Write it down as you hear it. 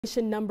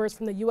Numbers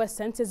from the US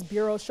Census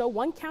Bureau show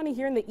one county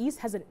here in the east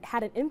has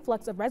had an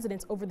influx of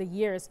residents over the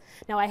years.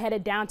 Now I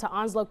headed down to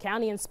Onslow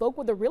County and spoke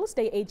with a real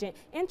estate agent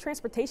and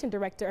transportation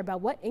director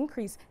about what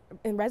increase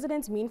in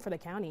residents mean for the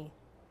county.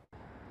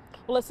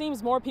 Well, it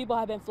seems more people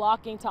have been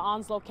flocking to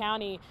Onslow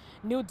County.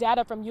 New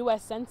data from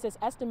US Census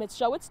estimates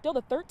show it's still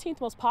the 13th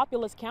most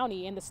populous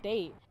county in the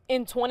state.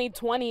 In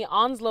 2020,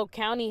 Onslow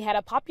County had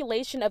a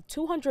population of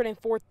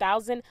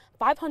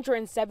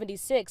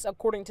 204,576,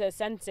 according to the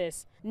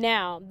census.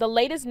 Now, the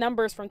latest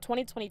numbers from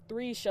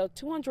 2023 show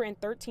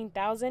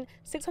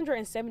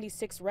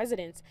 213,676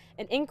 residents,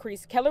 an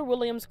increase Keller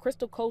Williams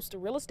Crystal Coast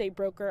real estate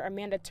broker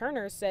Amanda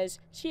Turner says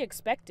she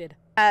expected.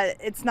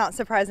 It's not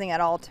surprising at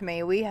all to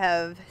me. We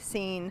have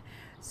seen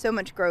so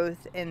much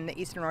growth in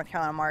the Eastern North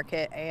Carolina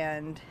market,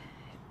 and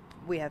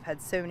we have had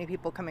so many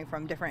people coming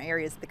from different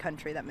areas of the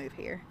country that move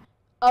here.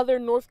 Other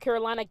North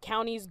Carolina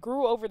counties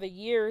grew over the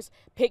years.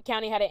 Pitt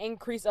County had an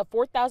increase of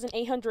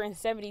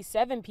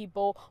 4,877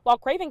 people, while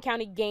Craven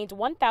County gained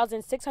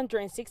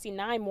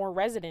 1,669 more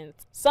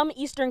residents. Some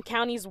eastern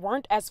counties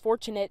weren't as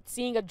fortunate,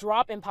 seeing a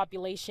drop in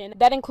population.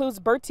 That includes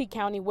Bertie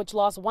County, which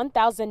lost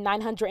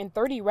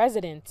 1,930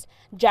 residents.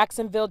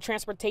 Jacksonville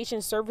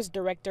Transportation Service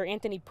Director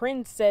Anthony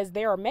Prince says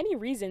there are many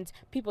reasons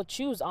people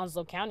choose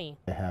Onslow County.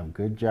 They have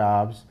good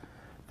jobs.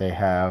 They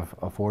have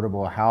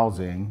affordable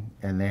housing,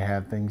 and they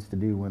have things to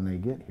do when they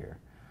get here.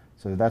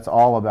 So that's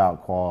all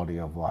about quality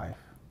of life.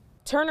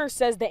 Turner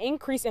says the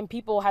increase in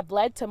people have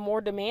led to more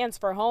demands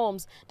for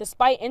homes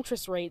despite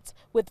interest rates,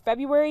 with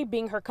February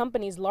being her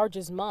company's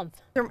largest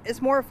month.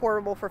 It's more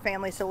affordable for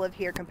families to live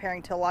here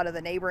comparing to a lot of the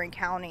neighboring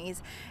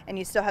counties, and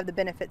you still have the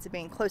benefits of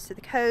being close to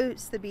the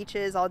coast, the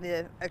beaches, all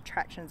the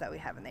attractions that we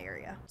have in the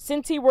area.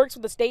 Since he works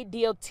with the state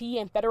DOT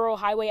and Federal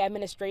Highway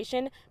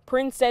Administration,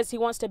 Prince says he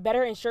wants to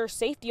better ensure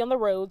safety on the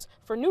roads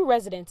for new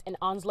residents in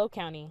Onslow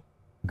County.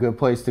 Good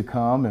place to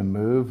come and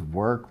move,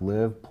 work,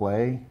 live,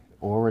 play,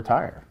 or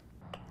retire.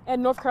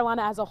 And North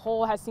Carolina as a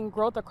whole has seen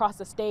growth across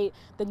the state.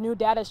 The new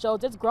data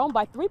shows it's grown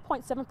by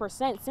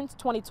 3.7% since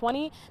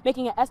 2020,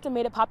 making an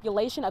estimated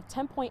population of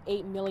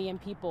 10.8 million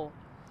people.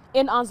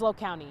 In Onslow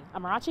County,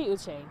 Amarachi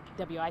Uche,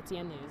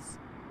 WITN News.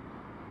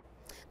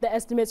 The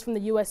estimates from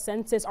the U.S.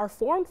 Census are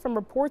formed from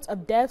reports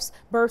of deaths,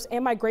 births,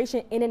 and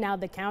migration in and out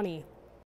of the county.